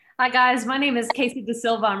Hi guys, my name is Casey De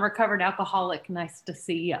Silva. I'm a recovered alcoholic. Nice to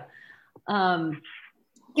see you. Um,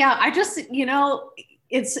 yeah, I just,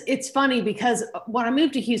 it's funny because when I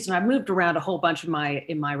moved to Houston, I moved around a whole bunch of my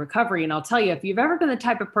in my recovery, and I'll tell you, if you've ever been the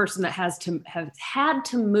type of person that has to have had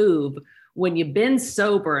to move when you've been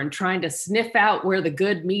sober and trying to sniff out where the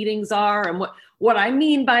good meetings are, and what I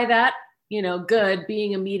mean by that, good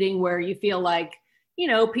being a meeting where you feel like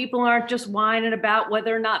people aren't just whining about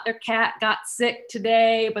whether or not their cat got sick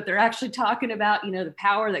today, but they're actually talking about, the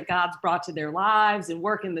power that God's brought to their lives and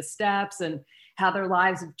working the steps and how their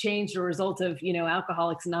lives have changed as a result of,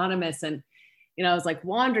 Alcoholics Anonymous. And, I was like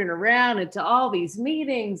wandering around into all these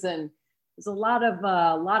meetings, and there's a lot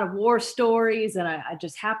of war stories. And I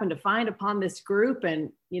just happened to find upon this group,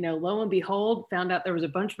 and, lo and behold, found out there was a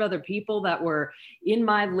bunch of other people that were in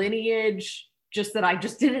my lineage, just that I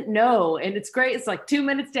just didn't know. And it's great. It's like 2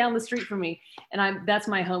 minutes down the street from me. And that's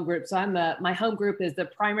my home group. So my home group is the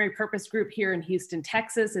Primary Purpose Group here in Houston,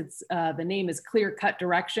 Texas. It's the name is Clear Cut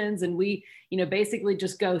Directions. And we, basically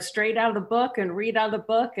just go straight out of the book and read out of the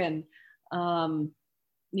book and,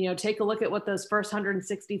 take a look at what those first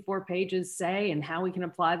 164 pages say and how we can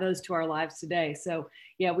apply those to our lives today. So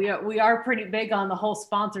yeah, we are pretty big on the whole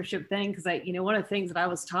sponsorship thing. Cause one of the things that I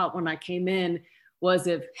was taught when I came in was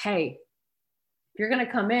if you're going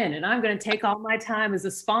to come in and I'm going to take all my time as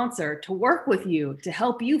a sponsor to work with you, to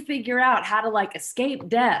help you figure out how to escape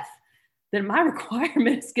death, then my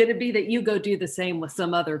requirement is going to be that you go do the same with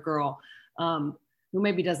some other girl who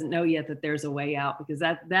maybe doesn't know yet that there's a way out, because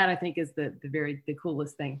that I think is the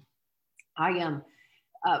coolest thing. I am.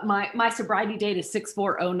 My sobriety date is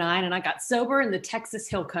 6/4/09, and I got sober in the Texas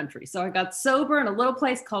Hill Country. So I got sober in a little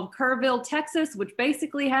place called Kerrville, Texas, which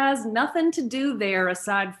basically has nothing to do there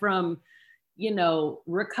aside from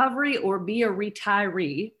recovery or be a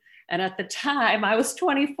retiree. And at the time I was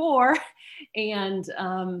 24 and,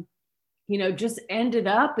 just ended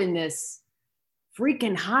up in this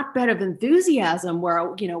freaking hotbed of enthusiasm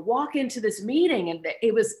where, walk into this meeting, and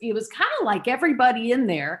it was kind of like everybody in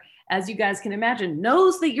there, as you guys can imagine,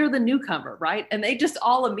 knows that you're the newcomer, right? And they just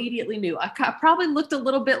all immediately knew. I probably looked a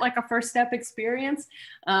little bit like a first step experience.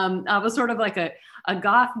 I was sort of like a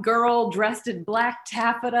goth girl dressed in black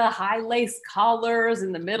taffeta, high lace collars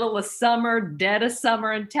in the middle of summer, dead of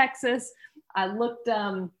summer in Texas. I looked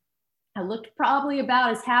probably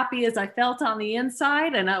about as happy as I felt on the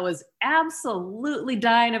inside, and I was absolutely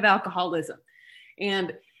dying of alcoholism.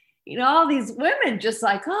 And all these women just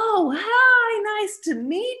like, oh, hi, nice to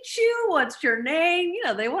meet you. What's your name?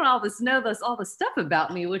 They want all the stuff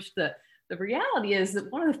about me, which the reality is that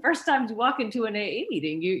one of the first times you walk into an AA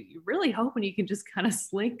meeting, you're really hoping you can just kind of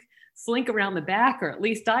slink around the back, or at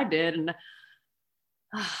least I did. And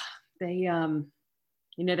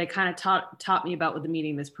they kind of taught me about what the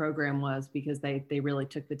meaning of this program was, because they really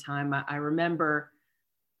took the time. I remember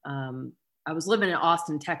I was living in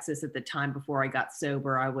Austin, Texas at the time before I got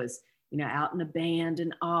sober. I was, out in a band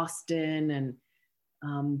in Austin,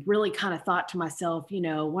 and really kind of thought to myself,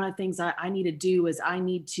 one of the things I need to do is I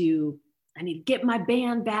need to get my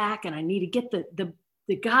band back, and I need to get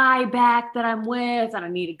the guy back that I'm with, and I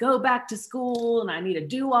need to go back to school, and I need to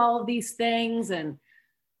do all of these things. And,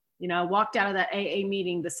 I walked out of that AA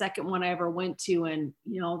meeting, the second one I ever went to, and,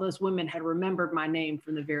 all those women had remembered my name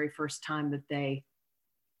from the very first time that they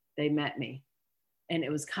met me. And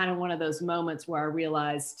it was kind of one of those moments where I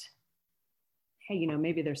realized, hey,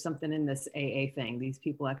 maybe there's something in this AA thing. These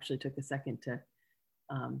people actually took a second to,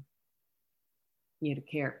 to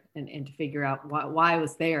care and to figure out why I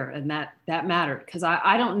was there. And that mattered, because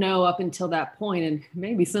I don't know up until that point, and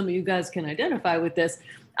maybe some of you guys can identify with this.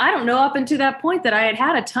 I don't know up until that point that I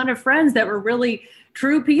had a ton of friends that were really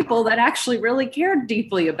true people that actually really cared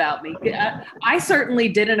deeply about me. I certainly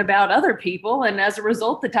didn't about other people. And as a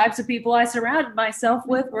result, the types of people I surrounded myself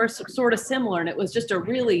with were sort of similar. And it was just a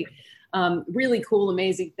really, really cool,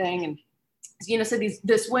 amazing thing. And, so these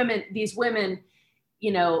women,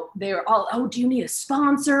 they're all, oh, do you need a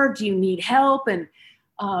sponsor? Do you need help? And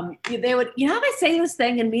they would, how they say this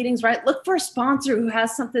thing in meetings, right? Look for a sponsor who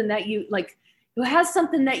has something that you like, who has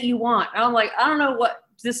something that you want. And I'm like, I don't know what.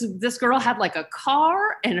 This girl had like a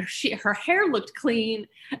car, and her hair looked clean.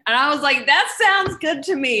 And I was like, that sounds good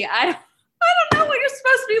to me. I don't know what you're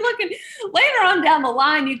supposed to be looking. Later on down the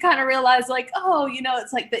line, you kind of realize like, oh,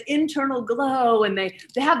 it's like the internal glow, and they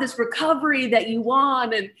have this recovery that you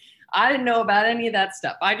want. And I didn't know about any of that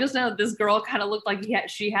stuff. I just know that this girl kind of looked like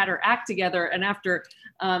she had her act together. And after,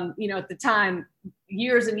 at the time,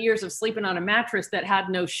 years and years of sleeping on a mattress that had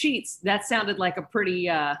no sheets, that sounded like a pretty,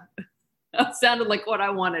 sounded like what I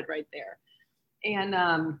wanted right there. And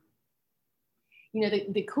you know,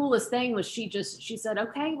 the coolest thing was she said,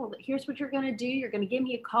 okay, well, here's what you're going to do. You're going to give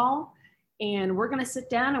me a call and we're going to sit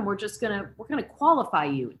down and we're going to qualify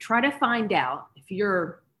you, try to find out if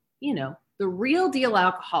you're, you know, the real deal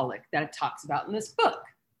alcoholic that it talks about in this book,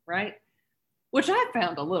 right? Which I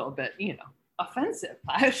found a little bit, you know, offensive.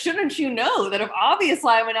 Shouldn't you know that if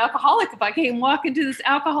obviously I'm an alcoholic if I came walk into this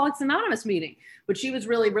Alcoholics Anonymous meeting? But she was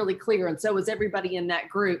really, really clear. And so was everybody in that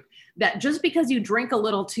group, that just because you drink a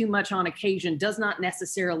little too much on occasion does not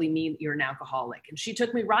necessarily mean you're an alcoholic. And she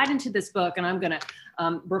took me right into this book, and I'm going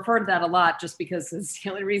to refer to that a lot just because it's the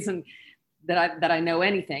only reason that I know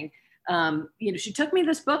anything. You know, she took me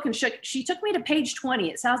this book and she took me to page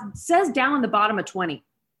 20. It says down in the bottom of 20,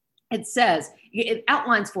 it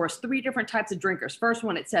outlines for us 3 different types of drinkers. First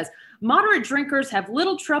one, it says, moderate drinkers have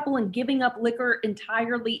little trouble in giving up liquor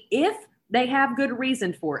entirely if they have good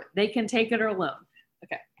reason for it. They can take it or alone.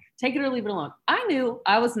 Okay, take it or leave it alone. I knew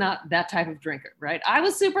I was not that type of drinker, right? I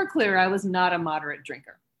was super clear I was not a moderate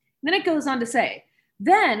drinker. Then it goes on to say,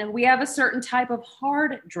 then we have a certain type of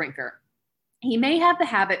hard drinker. He may have the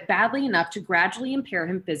habit badly enough to gradually impair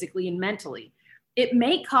him physically and mentally. It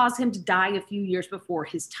may cause him to die a few years before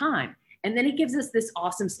his time. And then he gives us this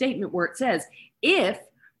awesome statement where it says, if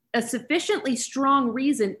a sufficiently strong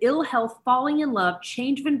reason, ill health, falling in love,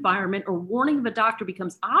 change of environment, or warning of a doctor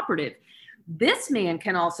becomes operative, this man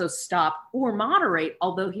can also stop or moderate,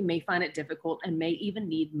 although he may find it difficult and may even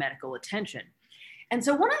need medical attention. And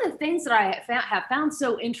so one of the things that I have found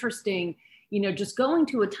so interesting, you know, just going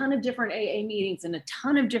to a ton of different AA meetings in a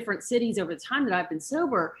ton of different cities over the time that I've been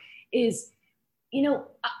sober is, you know,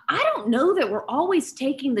 I don't know that we're always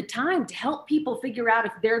taking the time to help people figure out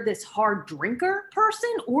if they're this hard drinker person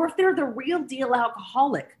or if they're the real deal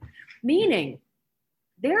alcoholic. Meaning,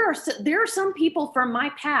 there are some people from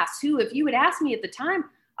my past who, if you had asked me at the time,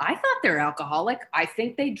 I thought they're alcoholic. I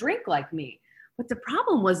think they drink like me. But the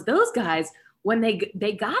problem was those guys, when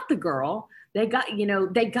they got the girl, they got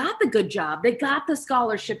the good job, they got the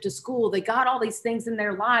scholarship to school, they got all these things in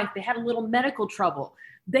their life, they had a little medical trouble.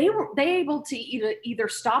 They able to either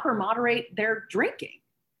stop or moderate their drinking,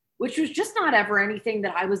 which was just not ever anything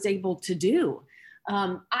that I was able to do.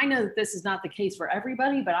 I know that this is not the case for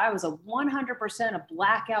everybody, but I was a 100% a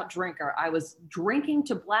blackout drinker. I was drinking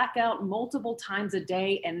to blackout multiple times a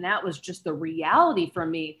day. And that was just the reality for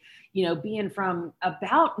me, you know, being from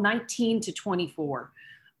about 19 to 24.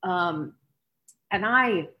 And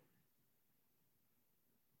I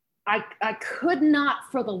could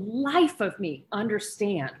not for the life of me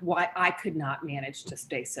understand why I could not manage to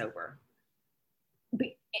stay sober.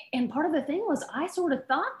 And part of the thing was I sort of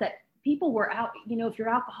thought that people were out, you know, if you're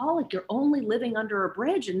alcoholic, you're only living under a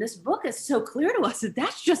bridge. And this book is so clear to us that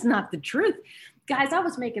that's just not the truth. Guys, I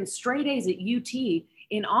was making straight A's at UT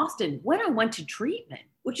in Austin when I went to treatment,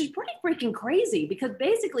 which is pretty freaking crazy because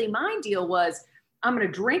basically my deal was, I'm going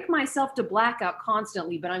to drink myself to blackout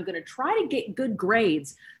constantly, but I'm going to try to get good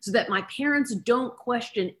grades so that my parents don't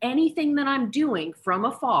question anything that I'm doing from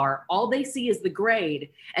afar. All they see is the grade,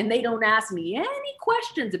 and they don't ask me any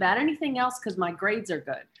questions about anything else because my grades are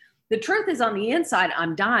good. The truth is, on the inside,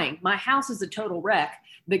 I'm dying. My house is a total wreck.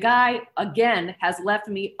 The guy, again, has left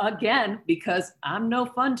me again because I'm no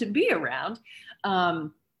fun to be around.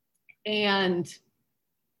 And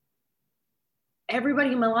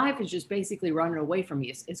everybody in my life is just basically running away from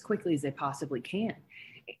me as quickly as they possibly can.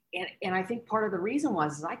 And I think part of the reason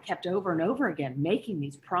was I kept over and over again making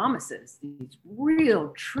these promises, these real,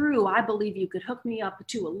 true, I believe you could hook me up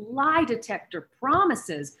to a lie detector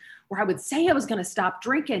promises where I would say I was going to stop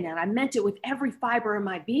drinking and I meant it with every fiber of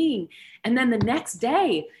my being. And then the next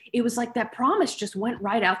day, it was like that promise just went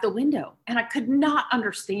right out the window. And I could not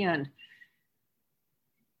understand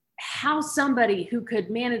how somebody who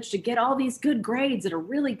could manage to get all these good grades at a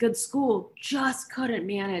really good school just couldn't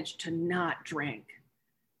manage to not drink.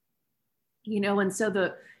 You know, and so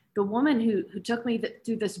the woman who took me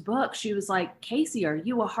through this book, she was like, Casey, are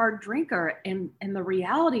you a hard drinker? And the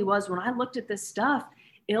reality was when I looked at this stuff,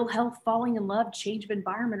 ill health, falling in love, change of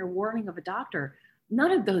environment, or warning of a doctor,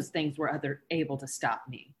 none of those things were able to stop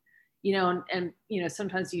me. You know, and you know,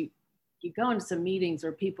 sometimes you go into some meetings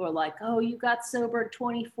where people are like, oh, you got sober at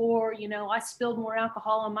 24, you know, I spilled more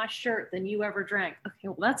alcohol on my shirt than you ever drank. Okay,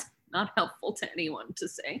 well, that's not helpful to anyone to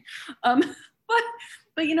say.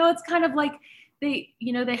 But you know, it's kind of like they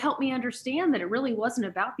help me understand that it really wasn't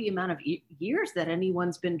about the amount of years that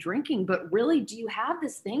anyone's been drinking, but really, do you have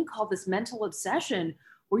this thing called this mental obsession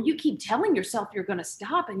where you keep telling yourself you're going to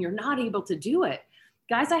stop and you're not able to do it?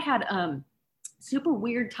 Guys, I had super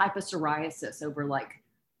weird type of psoriasis over like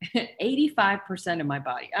 85% of my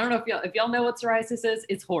body. I don't know if y'all know what psoriasis is.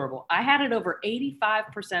 It's horrible. I had it over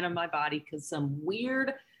 85% of my body because some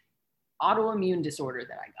weird autoimmune disorder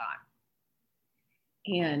that I got.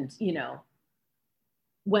 And, you know,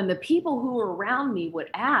 when the people who were around me would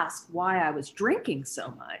ask why I was drinking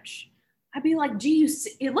so much, I'd be like, do you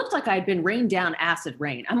see? It looked like I'd been rained down acid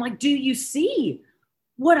rain. I'm like, do you see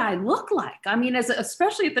what I look like? I mean,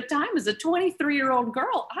 especially at the time as a 23-year-old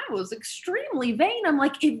girl, I was extremely vain. I'm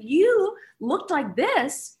like, if you looked like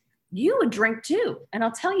this, you would drink too. And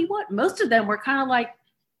I'll tell you what, most of them were kind of like,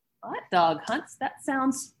 what dog hunts? That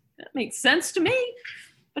makes sense to me.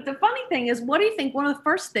 But the funny thing is, what do you think one of the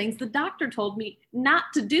first things the doctor told me not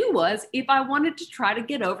to do was if I wanted to try to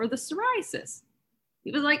get over the psoriasis?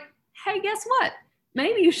 He was like, hey, guess what?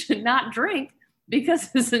 Maybe you should not drink because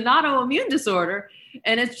it's an autoimmune disorder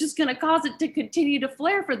and it's just going to cause it to continue to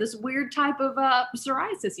flare for this weird type of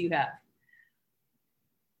psoriasis you have.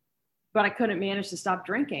 But I couldn't manage to stop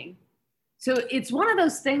drinking. So it's one of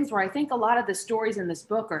those things where I think a lot of the stories in this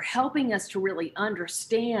book are helping us to really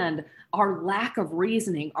understand our lack of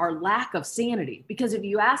reasoning, our lack of sanity. Because if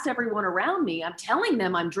you asked everyone around me, I'm telling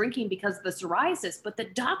them I'm drinking because of the psoriasis, but the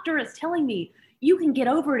doctor is telling me you can get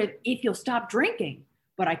over it if you'll stop drinking.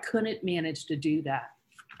 But I couldn't manage to do that.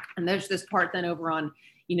 And there's this part then over on,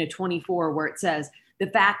 24, where it says, the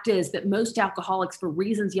fact is that most alcoholics, for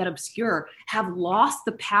reasons yet obscure, have lost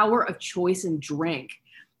the power of choice in drink.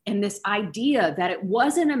 And this idea that it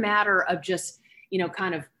wasn't a matter of just,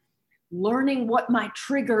 kind of learning what my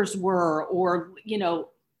triggers were or,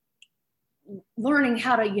 learning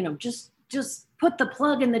how to, just put the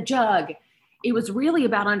plug in the jug. It was really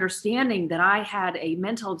about understanding that I had a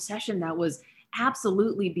mental obsession that was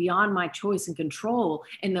absolutely beyond my choice and control.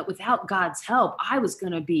 And that without God's help, I was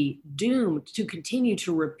going to be doomed to continue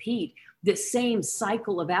to repeat this same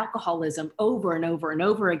cycle of alcoholism over and over and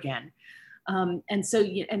over again. And so,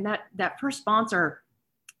 and that first sponsor,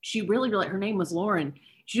 she really, her name was Lauren.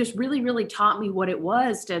 She just really, really taught me what it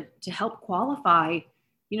was to help qualify,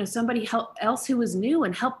 somebody else who was new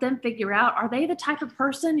and help them figure out, are they the type of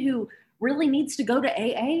person who really needs to go to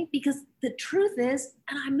AA? Because the truth is,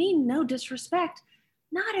 and I mean no disrespect,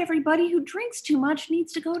 not everybody who drinks too much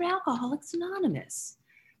needs to go to Alcoholics Anonymous.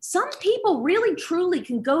 Some people really, truly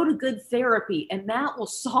can go to good therapy and that will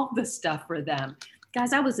solve the stuff for them.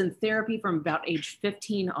 Guys, I was in therapy from about age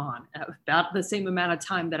 15 on, about the same amount of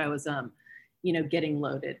time that I was, getting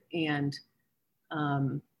loaded, and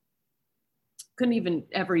couldn't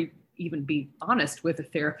even be honest with a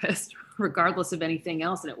therapist, regardless of anything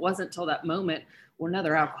else. And it wasn't until that moment when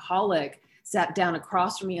another alcoholic sat down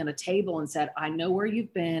across from me on a table and said, I know where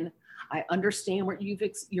you've been. I understand what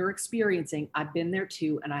you're experiencing. I've been there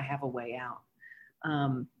too, and I have a way out.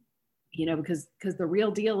 Because the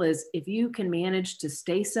real deal is, if you can manage to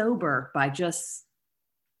stay sober by just,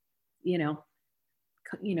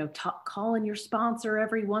 calling your sponsor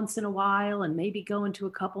every once in a while and maybe going to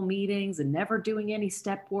a couple meetings and never doing any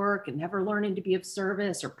step work and never learning to be of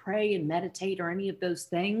service or pray and meditate or any of those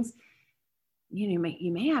things, you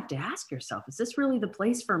may have to ask yourself, is this really the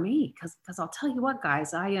place for me? Because I'll tell you what,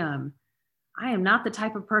 guys, I am not the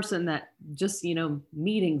type of person that just,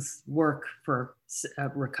 meetings work for a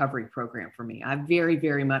recovery program for me. I very,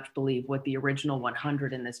 very much believe what the original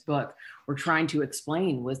 100 in this book were trying to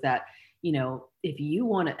explain was that, if you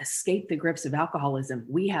want to escape the grips of alcoholism,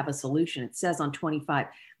 we have a solution. It says on 25,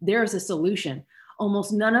 there's a solution.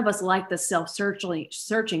 Almost none of us like the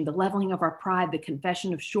self-searching, the leveling of our pride, the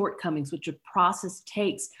confession of shortcomings, which a process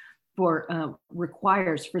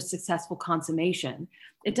requires for successful consummation.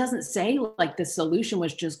 It doesn't say like the solution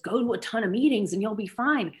was just go to a ton of meetings and you'll be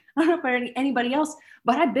fine. I don't know about anybody else,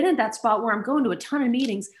 but I've been in that spot where I'm going to a ton of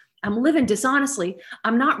meetings. I'm living dishonestly.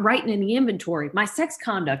 I'm not writing in the inventory. My sex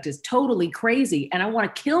conduct is totally crazy and I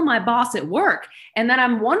want to kill my boss at work. And then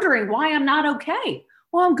I'm wondering why I'm not okay.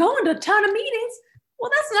 Well, I'm going to a ton of meetings.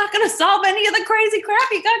 Well, that's not going to solve any of the crazy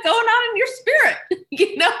crap you got going on in your spirit,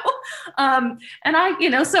 and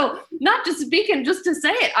I, so not just speaking just to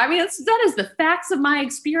say it. I mean, that is the facts of my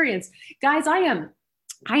experience. Guys, I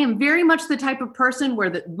am very much the type of person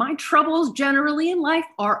where my troubles generally in life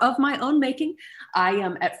are of my own making. I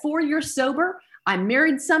am at 4 years sober. I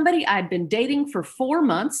married somebody I'd been dating for 4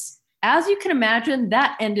 months. As you can imagine,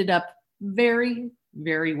 that ended up very,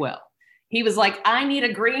 very well. He was like, I need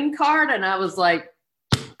a green card. And I was like,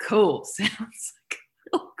 cool. Sounds like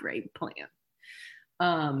a real great plan.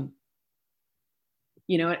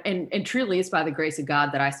 And truly it's by the grace of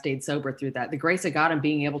God that I stayed sober through that. The grace of God and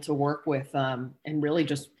being able to work with, and really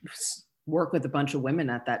just work with a bunch of women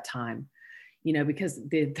at that time, because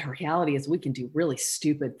the reality is we can do really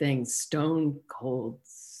stupid things, stone cold,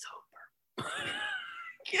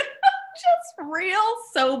 Just real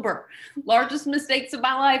sober. Largest mistakes of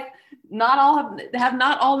my life, not all have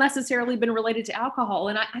not all necessarily been related to alcohol.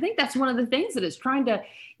 And I think that's one of the things that it's trying to,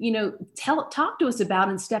 talk to us about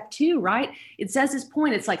in step 2, right? It says this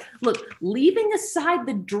point, it's like, look, leaving aside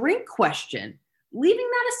the drink question, leaving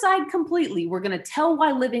that aside completely, we're going to tell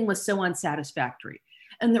why living was so unsatisfactory.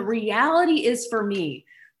 And the reality is for me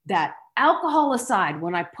that alcohol aside,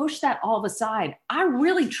 when I pushed that all aside, I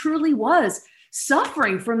really truly was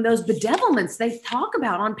suffering from those bedevilments they talk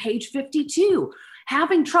about on page 52,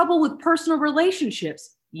 having trouble with personal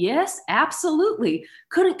relationships. Yes, absolutely.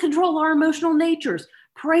 Couldn't control our emotional natures,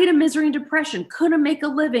 prey to misery and depression, couldn't make a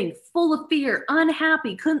living, full of fear,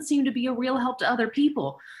 unhappy, couldn't seem to be a real help to other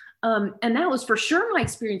people. And that was for sure my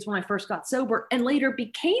experience when I first got sober, and later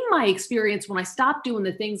became my experience when I stopped doing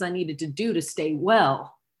the things I needed to do to stay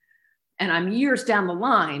well. And I'm years down the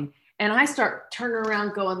line, and I start turning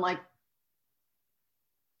around going like,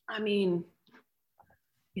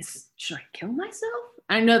 should I kill myself?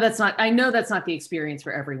 I know that's not the experience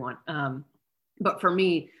for everyone. But for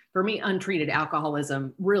me, untreated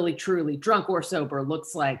alcoholism, really, truly, drunk or sober,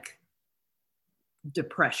 looks like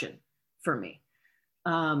depression for me.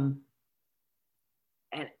 And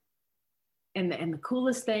the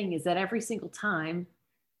coolest thing is that every single time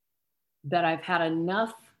that I've had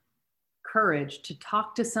enough courage to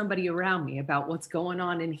talk to somebody around me about what's going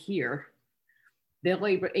on in here, they'll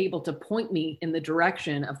be able to point me in the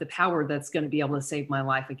direction of the power that's going to be able to save my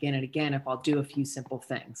life again and again if I'll do a few simple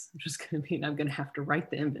things. I'm just going to I'm going to have to write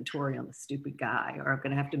the inventory on the stupid guy, or I'm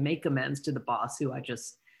going to have to make amends to the boss who I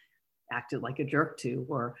just acted like a jerk to,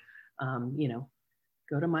 or,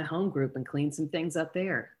 go to my home group and clean some things up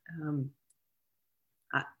there. And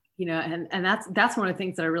that's one of the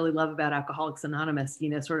things that I really love about Alcoholics Anonymous,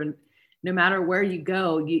 sort of no matter where you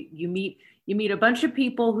go, you meet a bunch of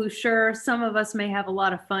people who, sure, some of us may have a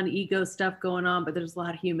lot of fun ego stuff going on, but there's a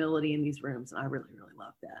lot of humility in these rooms. And I really, really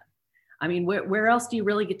love that. I mean, where else do you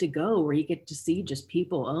really get to go where you get to see just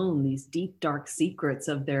people own these deep, dark secrets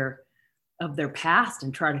of their past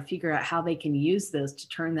and try to figure out how they can use those to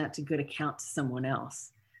turn that to good account to someone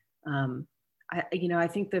else. I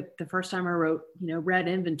think that the first time I wrote, read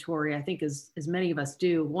inventory, I think as many of us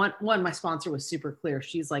do, one, my sponsor was super clear.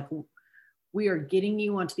 She's like, we are getting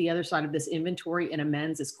you onto the other side of this inventory and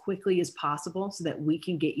amends as quickly as possible so that we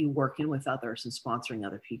can get you working with others and sponsoring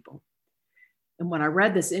other people. And when I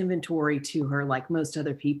read this inventory to her, like most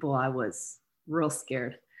other people, I was real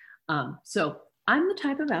scared. So I'm the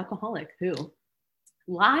type of alcoholic who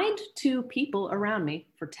lied to people around me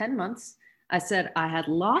for 10 months. I said I had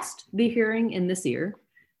lost the hearing in this ear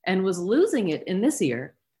and was losing it in this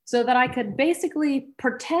ear so that I could basically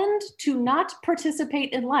pretend to not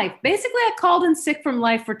participate in life. Basically, I called in sick from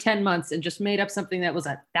life for 10 months and just made up something that was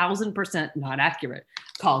 1,000% not accurate.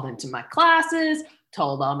 Called into my classes,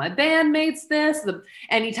 told all my bandmates this.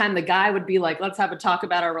 Anytime the guy would be like, let's have a talk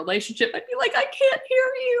about our relationship, I'd be like, I can't hear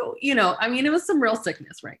you. It was some real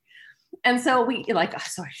sickness, right? And so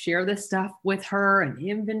so I share this stuff with her and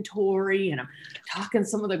inventory, and I'm talking to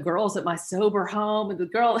some of the girls at my sober home, and the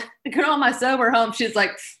girl at my sober home, she's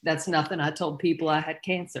like, that's nothing. I told people I had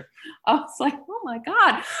cancer. I was like, oh my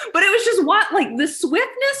God. But it was just the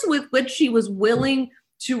swiftness with which she was willing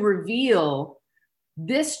to reveal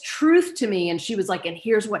this truth to me. And she was like, and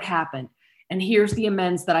here's what happened. And here's the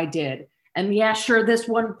amends that I did. And yeah, sure, this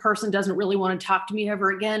one person doesn't really want to talk to me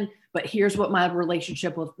ever again, but here's what my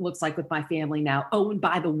relationship looks like with my family now. Oh, and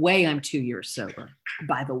by the way, I'm 2 years sober,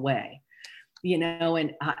 by the way,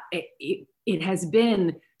 and it has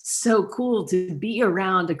been so cool to be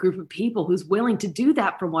around a group of people who's willing to do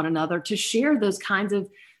that for one another, to share those kinds of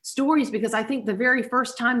stories, because I think the very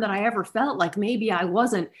first time that I ever felt like maybe I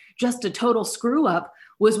wasn't just a total screw up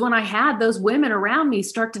was when I had those women around me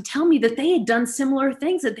start to tell me that they had done similar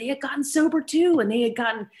things, that they had gotten sober too, and they had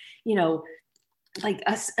gotten, like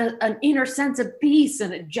an inner sense of peace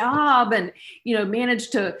and a job, and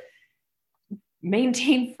managed to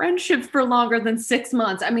maintain friendships for longer than 6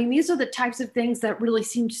 months. I mean, these are the types of things that really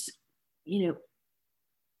seem,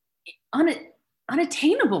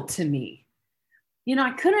 unattainable to me.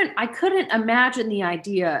 I couldn't imagine the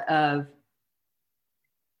idea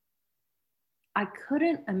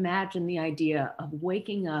of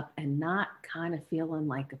waking up and not kind of feeling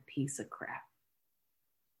like a piece of crap.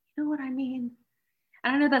 You know what I mean?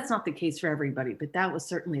 And I know that's not the case for everybody, but that was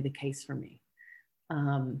certainly the case for me.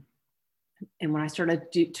 And when I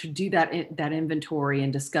started to do that inventory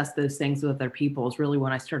and discuss those things with other people is really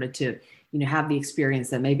when I started to, have the experience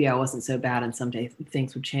that maybe I wasn't so bad and someday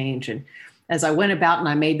things would change. And as I went about and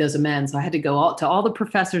I made those amends, I had to go to all the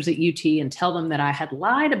professors at UT and tell them that I had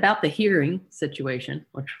lied about the hearing situation,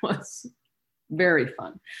 which was very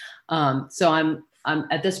fun. So I'm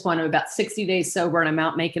at this point, I'm about 60 days sober and I'm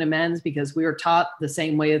out making amends because we were taught the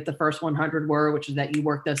same way that the first 100 were, which is that you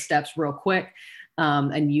work those steps real quick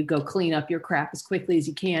and you go clean up your crap as quickly as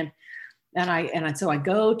you can. So I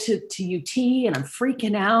go to UT and I'm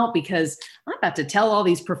freaking out because I'm about to tell all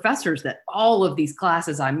these professors that all of these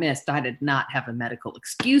classes I missed, I did not have a medical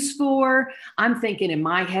excuse for. I'm thinking in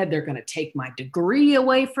my head, they're going to take my degree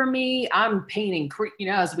away from me. I'm painting,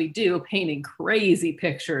 as we do, painting crazy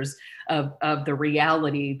pictures of the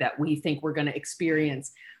reality that we think we're going to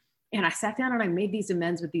experience. And I sat down and I made these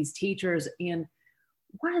amends with these teachers, and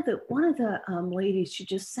one of the ladies, she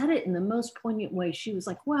just said it in the most poignant way. She was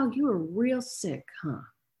like, "Wow, you were real sick, huh?"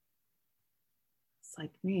 It's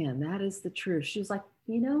like, man, that is the truth. She was like,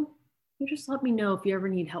 you just let me know if you ever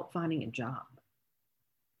need help finding a job.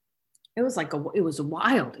 It was a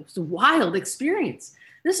wild experience.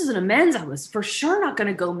 This is an amends I was for sure not going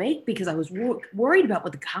to go make because I was worried about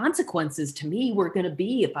what the consequences to me were going to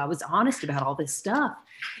be if I was honest about all this stuff.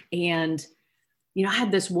 And I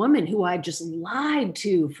had this woman who I just lied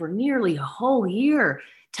to for nearly a whole year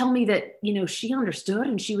tell me that, she understood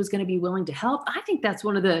and she was going to be willing to help. I think that's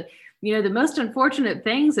one of the, the most unfortunate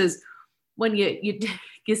things is when you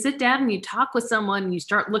sit down and you talk with someone and you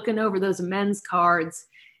start looking over those amends cards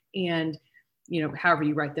and, however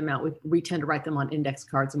you write them out. We tend to write them on index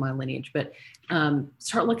cards in my lineage, but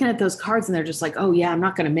start looking at those cards and they're just like, oh yeah, I'm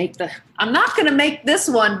not going to make this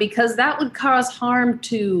one because that would cause harm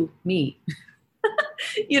to me.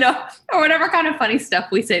 Or whatever kind of funny stuff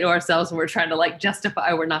we say to ourselves when we're trying to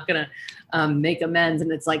justify we're not going to make amends.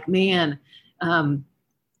 And it's like, man,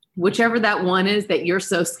 whichever that one is that you're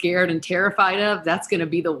so scared and terrified of, that's going to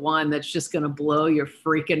be the one that's just going to blow your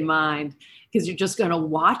freaking mind because you're just going to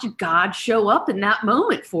watch God show up in that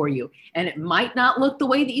moment for you. And it might not look the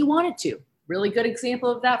way that you want it to. Really good example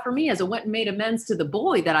of that for me is I went and made amends to the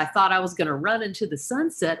boy that I thought I was going to run into the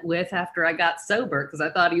sunset with after I got sober because I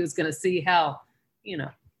thought he was going to see how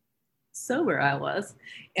sober I was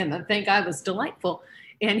and I think I was delightful.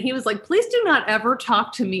 And he was like, please do not ever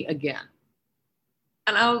talk to me again.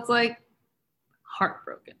 And I was like,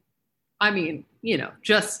 heartbroken. I mean,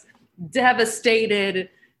 just devastated,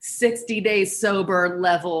 60 days sober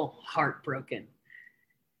level heartbroken.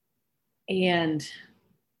 And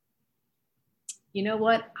you know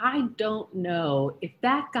what? I don't know if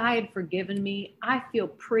that guy had forgiven me. I feel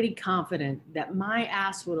pretty confident that my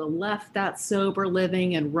ass would have left that sober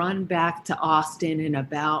living and run back to Austin in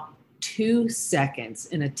about 2 seconds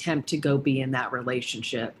in attempt to go be in that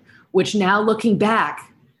relationship, which now looking back,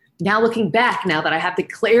 now that I have the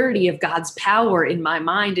clarity of God's power in my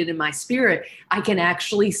mind and in my spirit, I can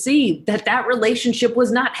actually see that relationship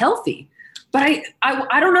was not healthy. But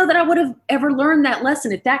I don't know that I would have ever learned that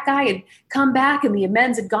lesson. If that guy had come back and the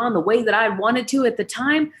amends had gone the way that I wanted to at the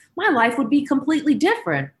time, my life would be completely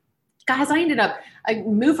different. Guys, I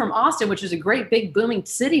moved from Austin, which is a great big booming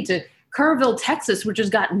city, to Kerrville, Texas, which has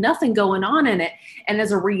got nothing going on in it. And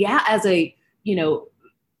as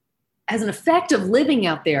an effect of living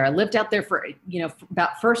out there, I lived out there for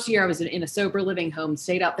about first year I was in a sober living home,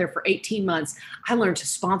 stayed out there for 18 months. I learned to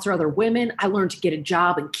sponsor other women. I learned to get a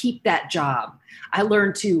job and keep that job. I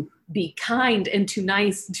learned to be kind and too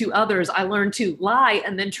nice to others. I learned to lie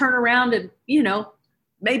and then turn around and,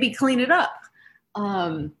 maybe clean it up.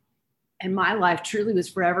 And my life truly was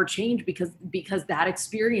forever changed because that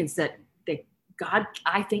experience that God,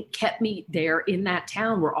 I think, kept me there in that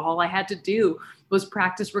town where all I had to do was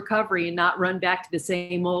practice recovery and not run back to the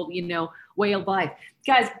same old, way of life.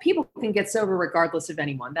 Guys, people can get sober regardless of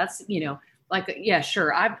anyone. That's, yeah,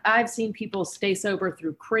 sure. I've seen people stay sober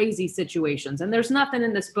through crazy situations. And there's nothing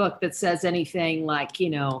in this book that says anything like, you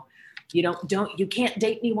can't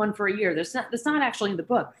date anyone for a year. That's not actually in the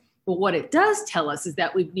book. But what it does tell us is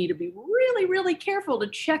that we need to be really, really careful to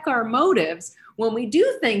check our motives when we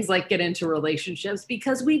do things like get into relationships,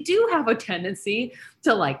 because we do have a tendency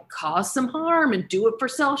to cause some harm and do it for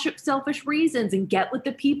selfish reasons and get with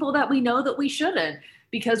the people that we know that we shouldn't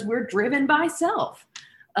because we're driven by self.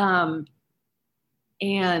 And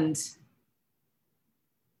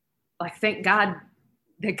thank God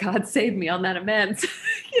that God saved me on that amends.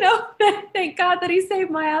 Thank God that he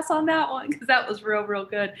saved my ass on that one because that was real, real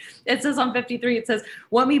good. It says on 53, it says,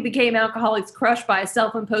 when we became alcoholics crushed by a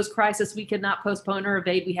self-imposed crisis we could not postpone or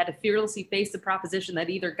evade, we had to fearlessly face the proposition that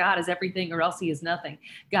either God is everything or else he is nothing.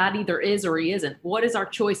 God either is or he isn't. What is our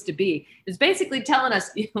choice to be? It's basically telling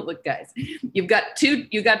us, look, guys, you've got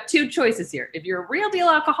two choices here. If you're a real deal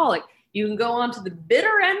alcoholic, You can go on to the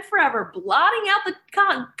bitter end forever, blotting out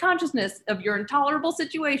the consciousness of your intolerable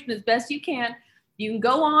situation as best you can. You can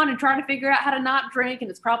go on and try to figure out how to not drink,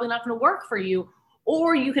 and it's probably not going to work for you.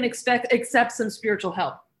 Or you can accept some spiritual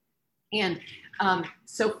help. And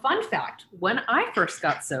so fun fact, when I first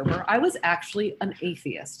got sober, I was actually an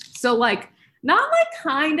atheist. So like, not like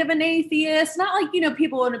kind of an atheist, not like, you know,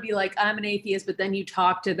 people want to be like, I'm an atheist, but then you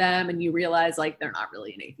talk to them and you realize like, they're not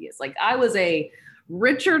really an atheist. Like I was a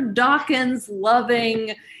Richard Dawkins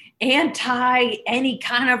loving, anti any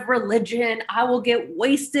kind of religion. I will get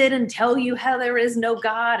wasted and tell you how there is no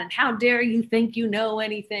God and how dare you think you know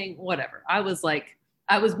anything, whatever. I was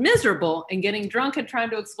miserable and getting drunk and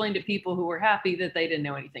trying to explain to people who were happy that they didn't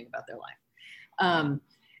know anything about their life.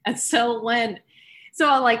 And so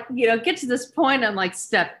I like, you know, get to this point, I'm like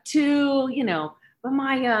step 2, you know, but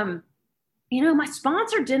my, you know, my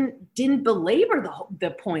sponsor didn't belabor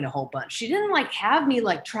the point a whole bunch. She didn't like have me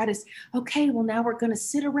like try to, okay, well now we're going to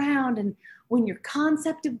sit around and when your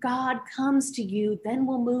concept of God comes to you, then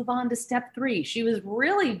we'll move on to step 3. She was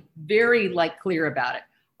really very like clear about it.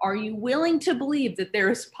 Are you willing to believe that there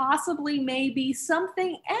is possibly maybe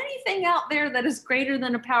something, anything out there that is greater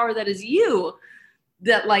than a power that is you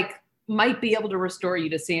that like might be able to restore you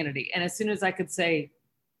to sanity? And as soon as I could say,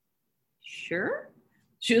 sure,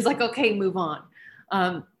 she was like, okay, move on.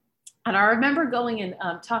 And I remember going and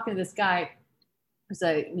talking to this guy, who's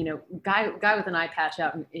a, you know, guy with an eye patch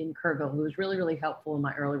out in Kerrville, who was really, really helpful in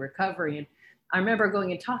my early recovery. And I remember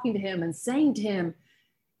going and talking to him and saying to him,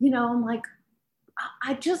 you know, I'm like,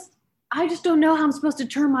 I just don't know how I'm supposed to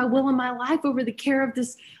turn my will and my life over the care of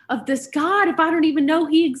this God if I don't even know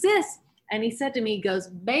he exists. And he said to me, he goes,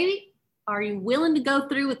 baby, are you willing to go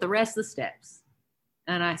through with the rest of the steps?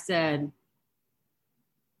 And I said,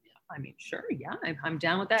 I mean, sure, yeah, I'm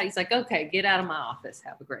down with that. He's like, okay, get out of my office.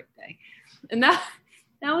 Have a great day. And that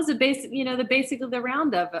was the basic, you know, the basic of the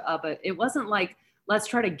round of it. It wasn't like, let's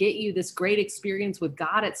try to get you this great experience with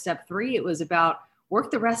God at step 3. It was about work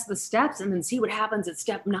the rest of the steps and then see what happens at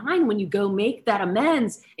step 9 when you go make that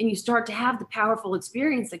amends and you start to have the powerful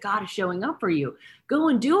experience that God is showing up for you. Go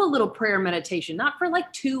and do a little prayer meditation, not for like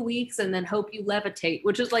 2 weeks and then hope you levitate,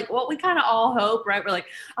 which is like what we kind of all hope, right? We're like,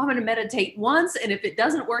 I'm going to meditate once, and if it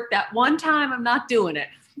doesn't work that one time, I'm not doing it.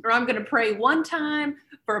 Or I'm going to pray one time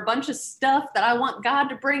for a bunch of stuff that I want God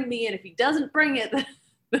to bring me, and if he doesn't bring it,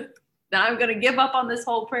 then I'm going to give up on this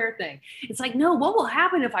whole prayer thing. It's like, no, what will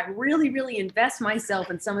happen if I really, really invest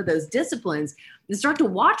myself in some of those disciplines and start to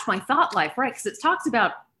watch my thought life, right? Because it talks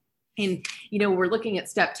about, and, you know, we're looking at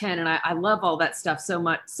step 10, and I love all that stuff so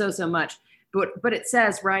much, so much. But it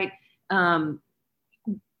says, right, you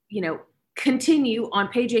know, continue on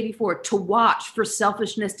page 84 to watch for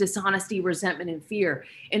selfishness, dishonesty, resentment, and fear.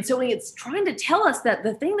 And so it's trying to tell us that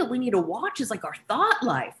the thing that we need to watch is like our thought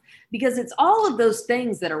life, because it's all of those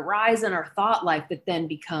things that arise in our thought life that then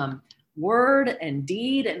become word and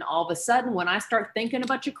deed. And all of a sudden, when I start thinking a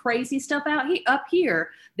bunch of crazy stuff up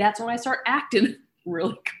here, that's when I start acting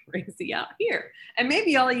really crazy out here. And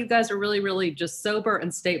maybe all of you guys are really, really just sober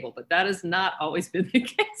and stable, but that has not always been the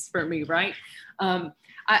case for me, right?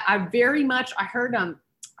 I very much, I heard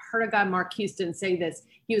a guy, Mark Houston, say this.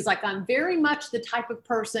 He was like, I'm very much the type of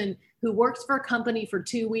person who works for a company for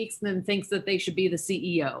 2 weeks and then thinks that they should be the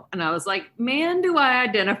CEO. And I was like, man, do I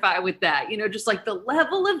identify with that? You know, just like the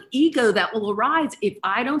level of ego that will arise if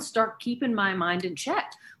I don't start keeping my mind in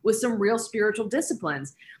check with some real spiritual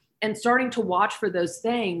disciplines and starting to watch for those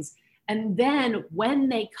things. And then when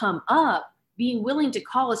they come up, being willing to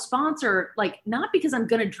call a sponsor, like not because I'm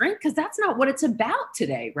going to drink, because that's not what it's about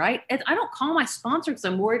today, right? I don't call my sponsor because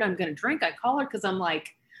I'm worried I'm going to drink. I call her because I'm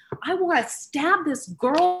like, I want to stab this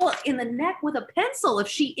girl in the neck with a pencil if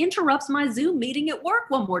she interrupts my Zoom meeting at work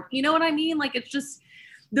one more. You know what I mean? Like, it's just,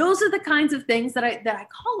 those are the kinds of things that I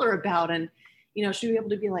call her about. And, you know, she'll be able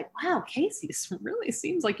to be like, wow, Casey, this really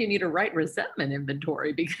seems like you need a right resentment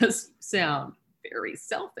inventory because you sound very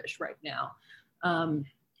selfish right now. And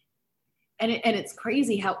it's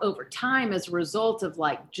crazy how over time, as a result of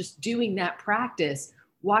like just doing that practice,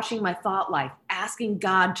 watching my thought life, asking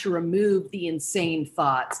God to remove the insane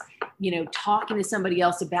thoughts, you know, talking to somebody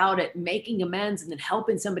else about it, making amends, and then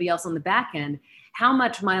helping somebody else on the back end, how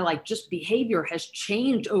much my like just behavior has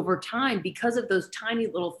changed over time because of those tiny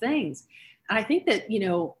little things. And I think that, you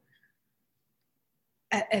know,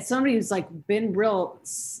 as somebody who's like been real,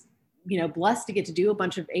 you know, blessed to get to do a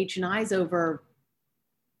bunch of H&Is over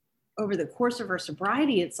the course of our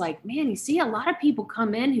sobriety, it's like, man, you see a lot of people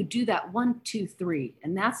come in who do that 1, 2, 3,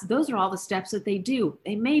 and those are all the steps that they do.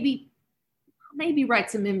 They maybe write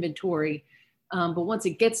some inventory, but once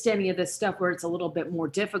it gets to any of this stuff where it's a little bit more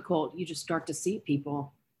difficult, you just start to see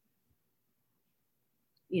people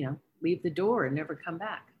leave the door and never come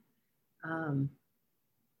back. And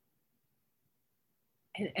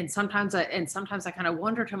sometimes I kind of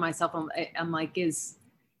wonder to myself, I'm like, is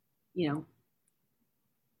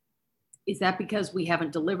that because we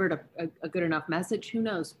haven't delivered a good enough message? Who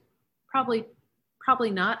knows? Probably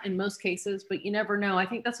not in most cases, but you never know. I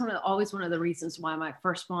think that's always one of the reasons why my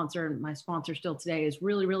first sponsor and my sponsor still today is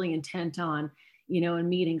really, really intent on, in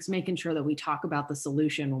meetings, making sure that we talk about the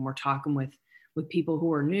solution when we're talking with people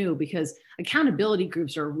who are new, because accountability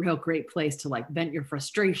groups are a real great place to like vent your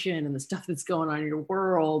frustration and the stuff that's going on in your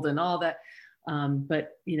world and all that.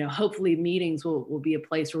 But hopefully meetings will be a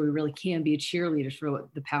place where we really can be cheerleaders for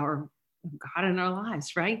the power of God in our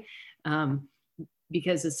lives, right?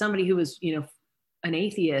 Because as somebody who was, an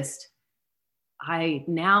atheist, I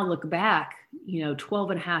now look back,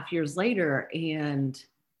 12 and a half years later, and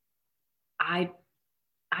I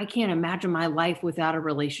can't imagine my life without a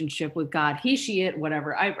relationship with God. He, she, it,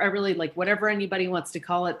 whatever. I really like whatever anybody wants to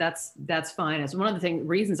call it. That's fine. It's one of the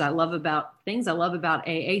reasons I love about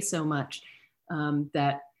AA so much.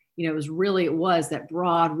 That it was that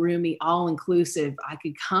broad, roomy, all-inclusive. I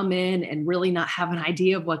could come in and really not have an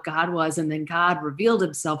idea of what God was, and then God revealed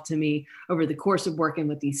himself to me over the course of working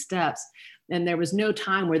with these steps. And there was no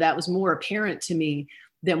time where that was more apparent to me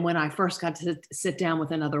than when I first got to sit down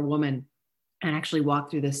with another woman and actually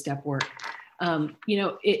walk through this step work.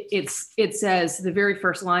 It says, the very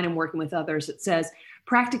first line in Working with Others, it says,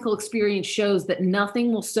 practical experience shows that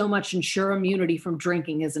nothing will so much ensure immunity from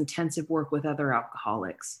drinking as intensive work with other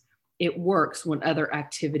alcoholics. It works when other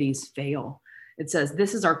activities fail. It says,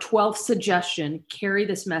 this is our 12th suggestion, carry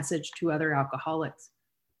this message to other alcoholics.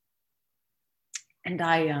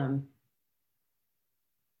 And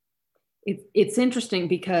it's interesting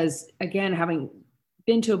because, again, having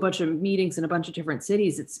been to a bunch of meetings in a bunch of different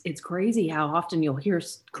cities, it's crazy how often you'll hear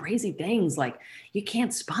crazy things like, you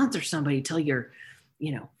can't sponsor somebody till you're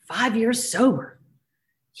 5 years sober.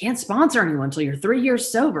 You can't sponsor anyone until you're 3 years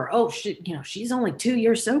sober. Oh, she's only 2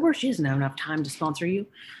 years sober. She doesn't have enough time to sponsor you.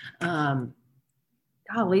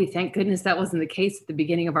 Golly, thank goodness that wasn't the case at the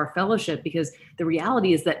beginning of our fellowship, because the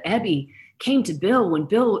reality is that Ebby came to Bill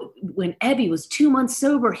when Ebby was 2 months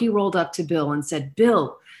sober. He rolled up to Bill and said,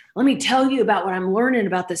 Bill, let me tell you about what I'm learning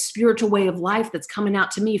about the spiritual way of life that's coming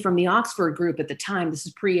out to me from the Oxford group at the time. This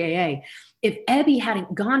is pre-AA. If Ebby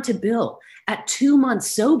hadn't gone to Bill at 2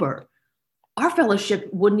 months sober, our fellowship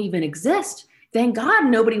wouldn't even exist. Thank God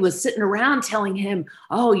nobody was sitting around telling him,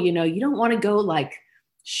 oh, you don't want to go like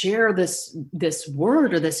share this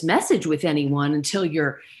word or this message with anyone until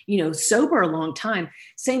you're, sober a long time.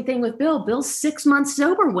 Same thing with Bill. Bill's 6 months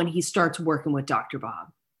sober when he starts working with Dr.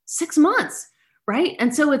 Bob. 6 months. Right.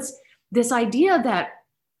 And so it's this idea that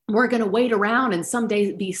we're going to wait around and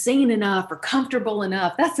someday be sane enough or comfortable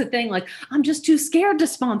enough. That's the thing. Like, I'm just too scared to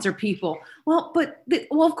sponsor people. Well,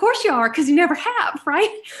 of course you are, because you never have. Right.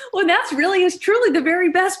 Well, that's really is truly the very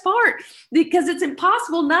best part, because it's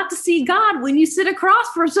impossible not to see God when you sit across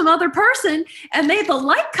from some other person and the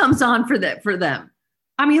light comes on for them.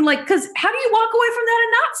 I mean, like, because how do you walk away from that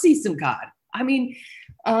and not see some God? I mean,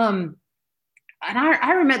 and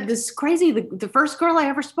I remember this crazy, the first girl I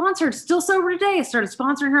ever sponsored, still sober today. I started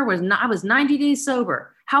sponsoring her I was 90 days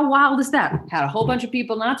sober. How wild is that? Had a whole bunch of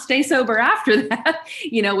people not stay sober after that,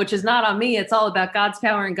 which is not on me. It's all about God's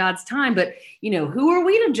power and God's time. But, who are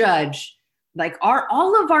we to judge? Like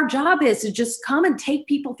all of our job is to just come and take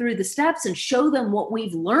people through the steps and show them what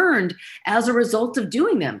we've learned as a result of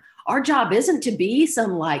doing them. Our job isn't to be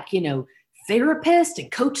some therapist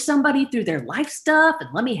and coach somebody through their life stuff and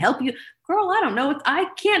let me help you. Girl, I don't know. I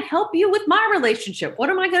can't help you with my relationship. What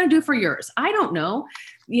am I going to do for yours? I don't know.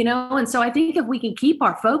 And so I think if we can keep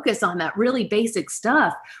our focus on that really basic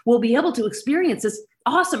stuff, we'll be able to experience this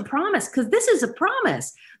awesome promise, because this is a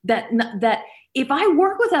promise that if I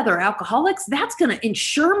work with other alcoholics, that's going to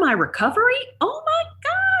ensure my recovery. Oh my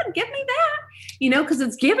God, give me that. Because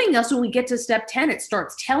it's giving us, when we get to step 10, it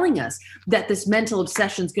starts telling us that this mental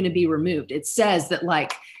obsession is going to be removed. It says that I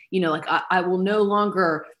will no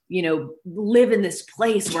longer, live in this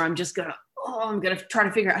place where I'm just I'm going to try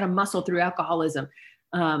to figure out how to muscle through alcoholism.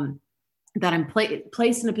 That I'm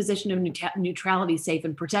placed in a position of neutrality, safe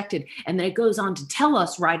and protected. And then it goes on to tell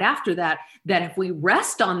us right after that if we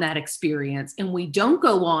rest on that experience and we don't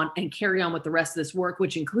go on and carry on with the rest of this work,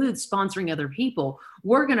 which includes sponsoring other people,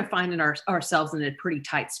 we're going to find ourselves in a pretty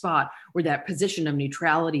tight spot where that position of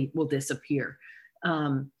neutrality will disappear.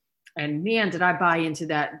 And man, did I buy into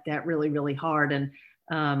that really, really hard. And,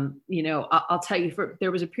 I'll tell you,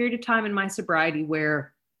 there was a period of time in my sobriety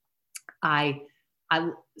where I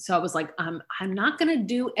so I was like, I'm not going to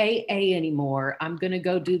do AA anymore. I'm going to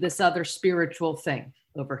go do this other spiritual thing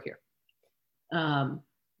over here. I'm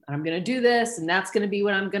going to do this, and that's going to be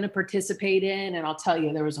what I'm going to participate in. And I'll tell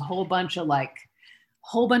you, there was a whole bunch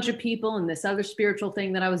of people in this other spiritual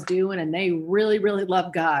thing that I was doing, and they really, really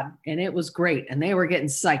loved God, and it was great. And they were getting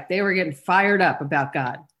psyched. They were getting fired up about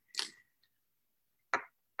God.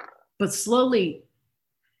 But slowly,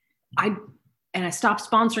 I stopped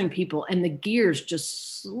sponsoring people, and the gears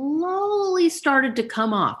just slowly started to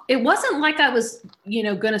come off. It wasn't like I was,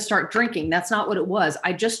 going to start drinking. That's not what it was.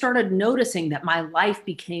 I just started noticing that my life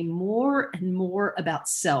became more and more about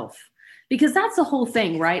self, because that's the whole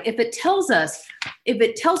thing, right? If it tells us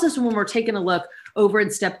when we're taking a look over in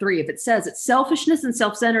step 3, if it says it's selfishness and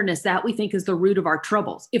self-centeredness that we think is the root of our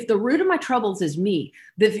troubles. If the root of my troubles is me,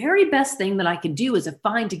 the very best thing that I can do is to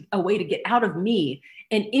find a way to get out of me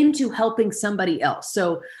and into helping somebody else.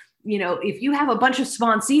 So, if you have a bunch of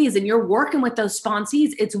sponsees and you're working with those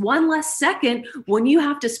sponsees, it's one less second when you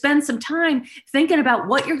have to spend some time thinking about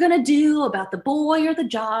what you're going to do about the boy or the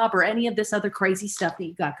job or any of this other crazy stuff that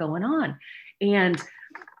you got going on. And,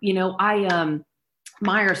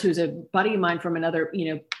 Myers, who's a buddy of mine from another,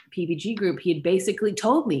 PVG group, he had basically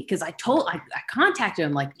told me, because I contacted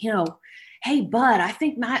him like, hey, bud, I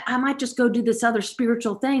think I might just go do this other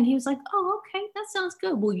spiritual thing. He was like, oh, okay, that sounds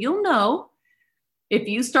good. Well, you'll know if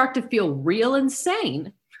you start to feel real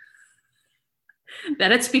insane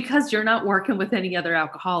that it's because you're not working with any other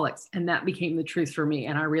alcoholics. And that became the truth for me.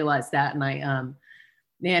 And I realized that. And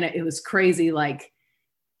man, it was crazy. Like,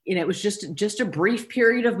 it was just a brief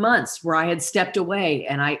period of months where I had stepped away,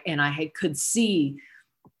 and I could see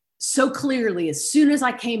so clearly as soon as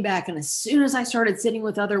I came back and as soon as I started sitting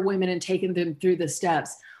with other women and taking them through the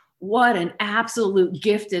steps, what an absolute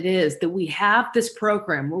gift it is that we have this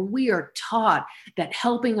program where we are taught that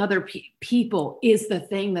helping other people is the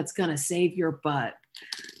thing that's going to save your butt.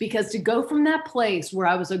 Because to go from that place where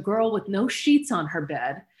I was a girl with no sheets on her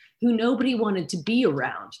bed, who nobody wanted to be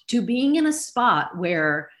around, to being in a spot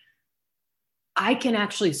where I can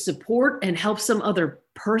actually support and help some other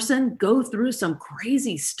person go through some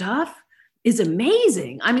crazy stuff, is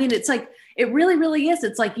amazing. I mean, it's like, it really, really is.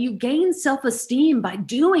 It's like you gain self-esteem by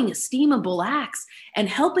doing esteemable acts, and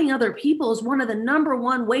helping other people is one of the number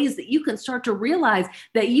one ways that you can start to realize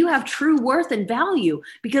that you have true worth and value,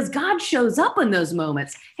 because God shows up in those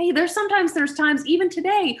moments. Hey, there's times even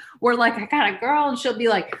today where like I got a girl and she'll be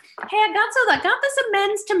like, hey, I got this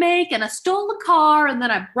amends to make, and I stole a car, and then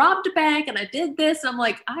I robbed a bank, and I did this. And I'm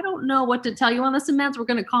like, I don't know what to tell you on this amends. We're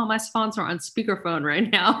going to call my sponsor on speakerphone right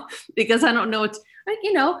now because I don't know what,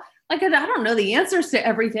 like, I don't know the answers to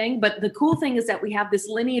everything, but the cool thing is that we have this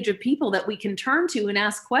lineage of people that we can turn to and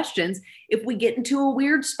ask questions if we get into a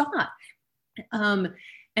weird spot. And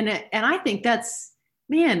I think that's,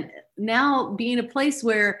 man, now being a place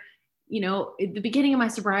where, at the beginning of my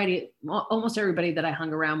sobriety, almost everybody that I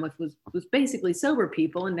hung around with was basically sober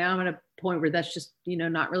people. And now I'm at a point where that's just,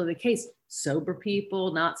 not really the case. Sober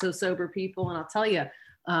people, not so sober people. And I'll tell you,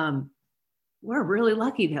 we're really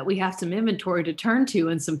lucky that we have some inventory to turn to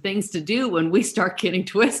and some things to do when we start getting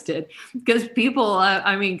twisted, because people,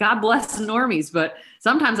 God bless normies, but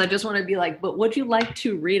sometimes I just want to be like, but would you like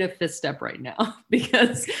to read a fifth step right now?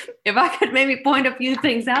 Because if I could maybe point a few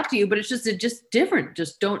things out to you, but it's just different.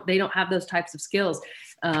 They don't have those types of skills.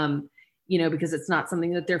 Because it's not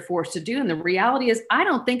something that they're forced to do. And the reality is, I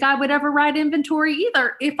don't think I would ever write inventory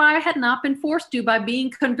either if I had not been forced to, by being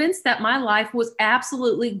convinced that my life was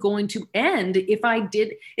absolutely going to end if I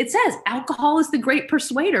did. It says alcohol is the great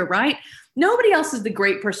persuader, right? Nobody else is the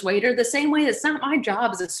great persuader. The same way it's not my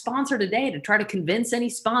job as a sponsor today to try to convince any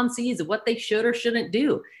sponsees of what they should or shouldn't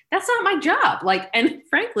do. That's not my job. And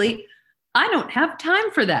frankly, I don't have time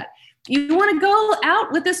for that. You want to go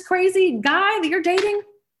out with this crazy guy that you're dating?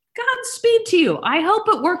 Godspeed to you. I hope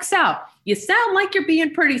it works out. You sound like you're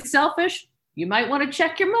being pretty selfish. You might want to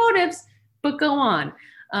check your motives, but go on.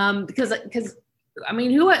 Because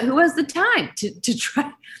who has the time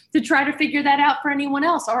to try to figure that out for anyone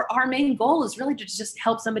else? Our main goal is really to just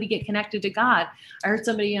help somebody get connected to God. I heard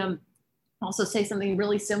somebody also say something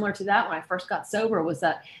really similar to that when I first got sober, was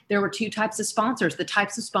that there were two types of sponsors. The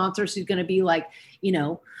types of sponsors who's going to be like,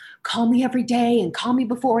 call me every day and call me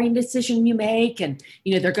before any decision you make. And,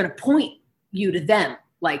 they're going to point you to them,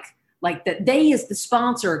 like that they as the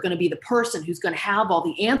sponsor are going to be the person who's going to have all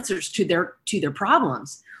the answers to their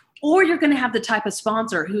problems. Or you're going to have the type of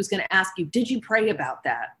sponsor who's going to ask you, did you pray about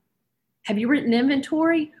that? Have you written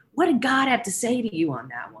inventory? What did God have to say to you on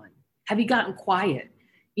that one? Have you gotten quiet?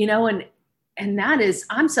 And that is,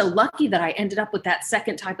 I'm so lucky that I ended up with that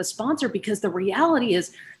second type of sponsor, because the reality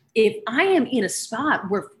is, if I am in a spot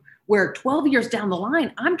where 12 years down the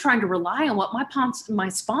line, I'm trying to rely on what my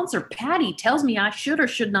sponsor, Patty, tells me I should or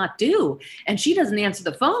should not do, and she doesn't answer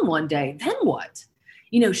the phone one day, then what?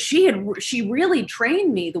 She really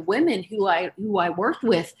trained me, the women who I worked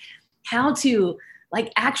with, how to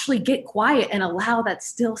like actually get quiet and allow that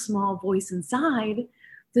still small voice inside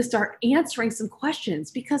to start answering some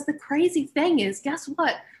questions. Because the crazy thing is, guess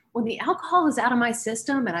what? When the alcohol is out of my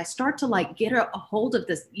system and I start to like get a hold of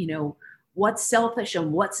this, what's selfish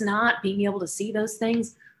and what's not, being able to see those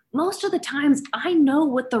things, most of the times I know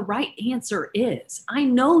what the right answer is. I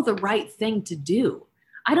know the right thing to do.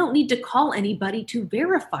 I don't need to call anybody to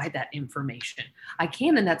verify that information. I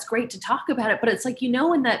can, and that's great to talk about it, but it's like, in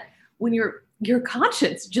that when your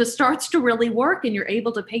conscience just starts to really work and you're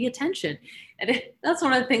able to pay attention. And that's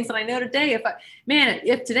one of the things that I know today.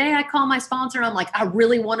 If today I call my sponsor and I'm like, I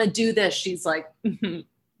really want to do this, she's like, do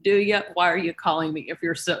you? Why are you calling me if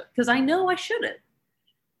you're so? Because I know I shouldn't.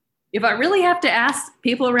 If I really have to ask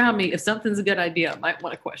people around me if something's a good idea, I might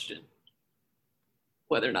want to question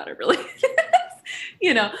whether or not it really is.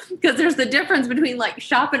 Because there's the difference between like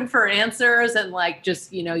shopping for answers and like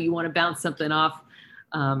just, you want to bounce something off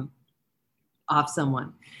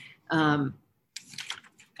someone.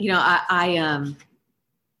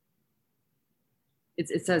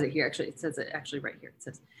 It says it here, actually. It says it actually right here. It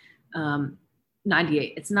says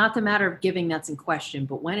 98. It's not the matter of giving that's in question,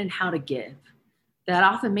 but when and how to give. That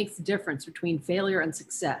often makes the difference between failure and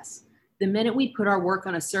success. The minute we put our work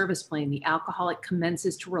on a service plane, the alcoholic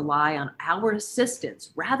commences to rely on our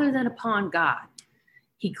assistance rather than upon God.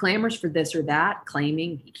 He clamors for this or that,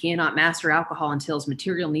 claiming he cannot master alcohol until his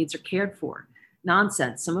material needs are cared for.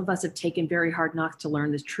 Nonsense. Some of us have taken very hard knocks to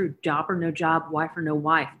learn this truth. Job or no job, wife or no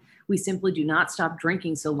wife. We simply do not stop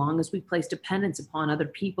drinking so long as we place dependence upon other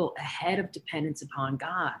people ahead of dependence upon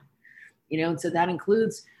God. And so that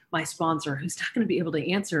includes my sponsor, who's not going to be able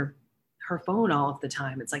to answer her phone all of the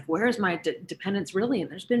time. It's like, where is my dependence really? And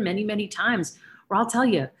there's been many, many times where I'll tell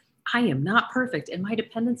you, I am not perfect and my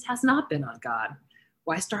dependence has not been on God.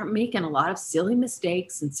 Where I start making a lot of silly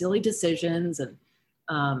mistakes and silly decisions and,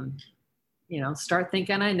 start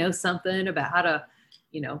thinking I know something about how to,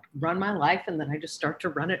 run my life. And then I just start to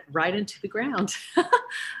run it right into the ground.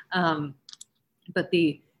 But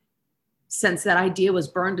since that idea was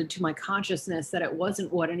burned into my consciousness that it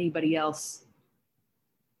wasn't what anybody else,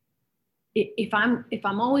 if I'm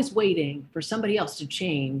always waiting for somebody else to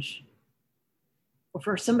change or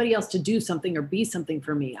for somebody else to do something or be something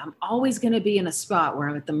for me, I'm always going to be in a spot where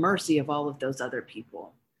I'm at the mercy of all of those other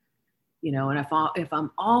people, and if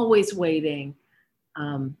I'm always waiting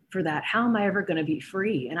for that, how am I ever going to be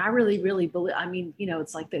free? And I really, really believe,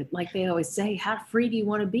 it's like they always say, how free do you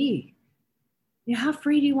want to be? How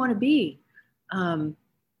free do you want to be? And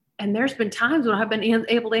there's been times when I've been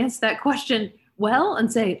able to answer that question well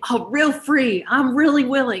and say, oh, real free. I'm really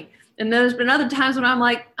willing. And there's been other times when I'm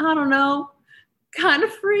like, I don't know, kind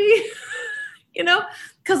of free,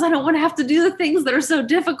 because I don't want to have to do the things that are so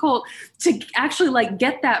difficult to actually like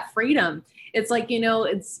get that freedom. It's like,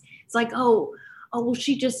 it's like, oh, well,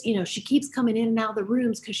 she just, she keeps coming in and out of the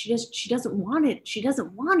rooms because she doesn't want it. She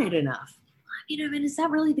doesn't want it enough. And is that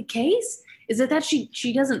really the case? Is it that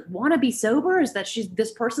she doesn't want to be sober? Is that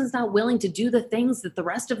this person's not willing to do the things that the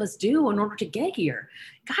rest of us do in order to get here?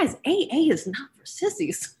 Guys, AA is not for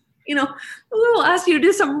sissies. We will ask you to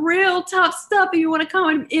do some real tough stuff if you want to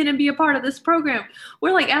come in and be a part of this program.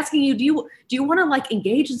 We're like asking you, do you want to like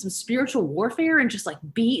engage in some spiritual warfare and just like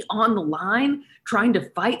be on the line trying to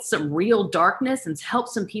fight some real darkness and help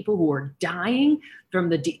some people who are dying from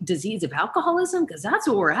the disease of alcoholism? Because that's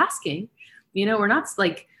what we're asking. We're not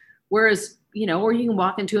like, whereas, or you can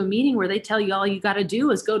walk into a meeting where they tell you all you got to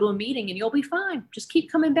do is go to a meeting and you'll be fine. Just keep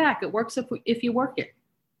coming back. It works if you work it.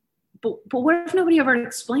 But what if nobody ever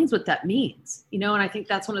explains what that means? And I think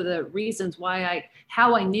that's one of the reasons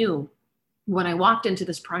how I knew when I walked into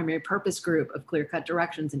this primary purpose group of Clear Cut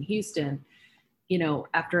Directions in Houston,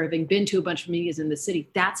 after having been to a bunch of meetings in the city,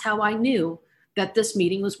 that's how I knew that this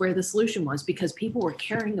meeting was where the solution was, because people were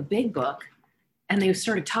carrying a big book and they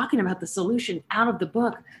started talking about the solution out of the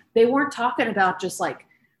book. They weren't talking about just like,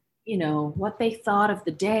 what they thought of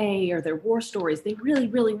the day or their war stories. They really,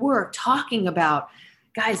 really were talking about,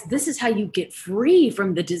 guys, this is how you get free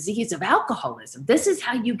from the disease of alcoholism. This is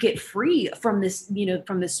how you get free from this,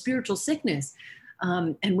 from this spiritual sickness,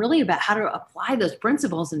 and really about how to apply those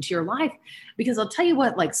principles into your life. Because I'll tell you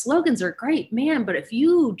what, like slogans are great, man. But if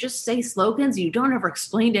you just say slogans, you don't ever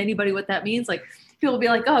explain to anybody what that means. Like people will be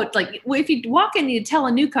like, oh, it's like, well, if you walk in and you tell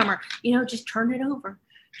a newcomer, just turn it over.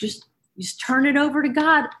 Just turn it over to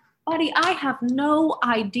God. buddy, I have no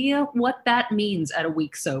idea what that means at a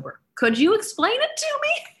week sober. Could you explain it to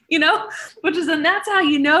me? And that's how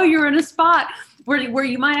you know you're in a spot where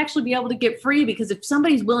you might actually be able to get free, because if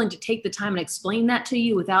somebody's willing to take the time and explain that to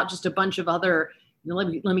you without just a bunch of other, let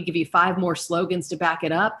me give you 5 more slogans to back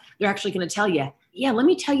it up, they're actually going to tell you, yeah, let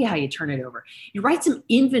me tell you how you turn it over. You write some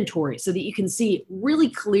inventory so that you can see really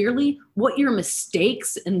clearly what your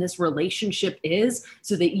mistakes in this relationship is,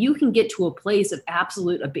 so that you can get to a place of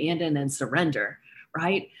absolute abandon and surrender,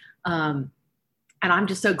 right? And I'm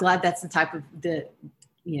just so glad that's the type of the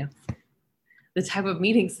type of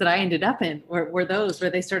meetings that I ended up in were those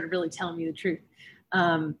where they started really telling me the truth.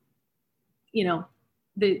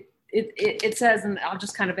 It says, and I'll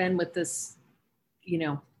just kind of end with this,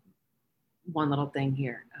 one little thing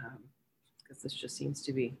here, because this just seems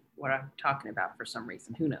to be what I'm talking about for some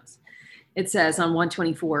reason. Who knows? It says on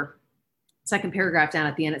 124, second paragraph down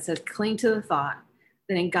at the end, it says, cling to the thought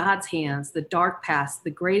that in God's hands, the dark past, the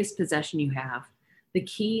greatest possession you have, the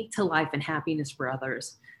key to life and happiness for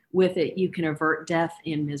others. With it, you can avert death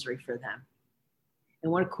and misery for them.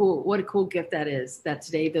 And what a cool gift that is, that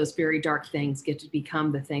today those very dark things get to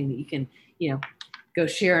become the thing that you can, go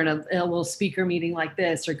share in a little speaker meeting like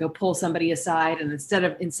this, or go pull somebody aside. And instead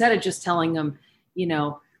of just telling them,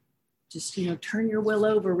 turn your will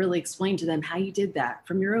over, really explain to them how you did that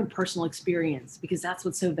from your own personal experience, because that's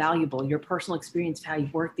what's so valuable, your personal experience of how you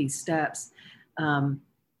work these steps. Because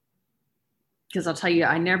I'll tell you,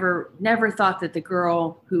 I never thought that the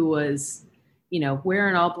girl who was,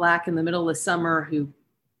 wearing all black in the middle of the summer, who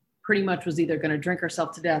pretty much was either going to drink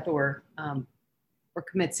herself to death or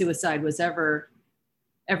commit suicide, was ever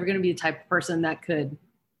going to be the type of person that could.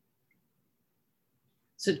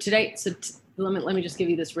 So today, let me just give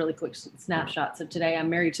you this really quick snapshot. So today I'm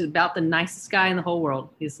married to about the nicest guy in the whole world.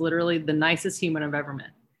 He's literally the nicest human I've ever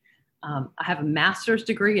met. I have a master's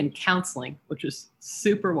degree in counseling, which is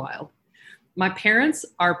super wild. My parents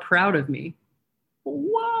are proud of me.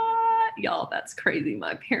 What? Y'all, that's crazy.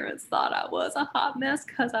 My parents thought I was a hot mess,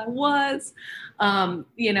 because I was. And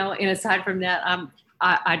aside from that,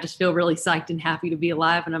 I just feel really psyched and happy to be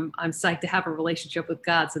alive, and I'm psyched to have a relationship with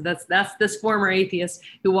God. So that's this former atheist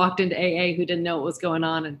who walked into AA, who didn't know what was going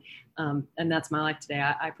on, and that's my life today.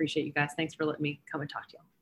 I appreciate you guys. Thanks for letting me come and talk to y'all.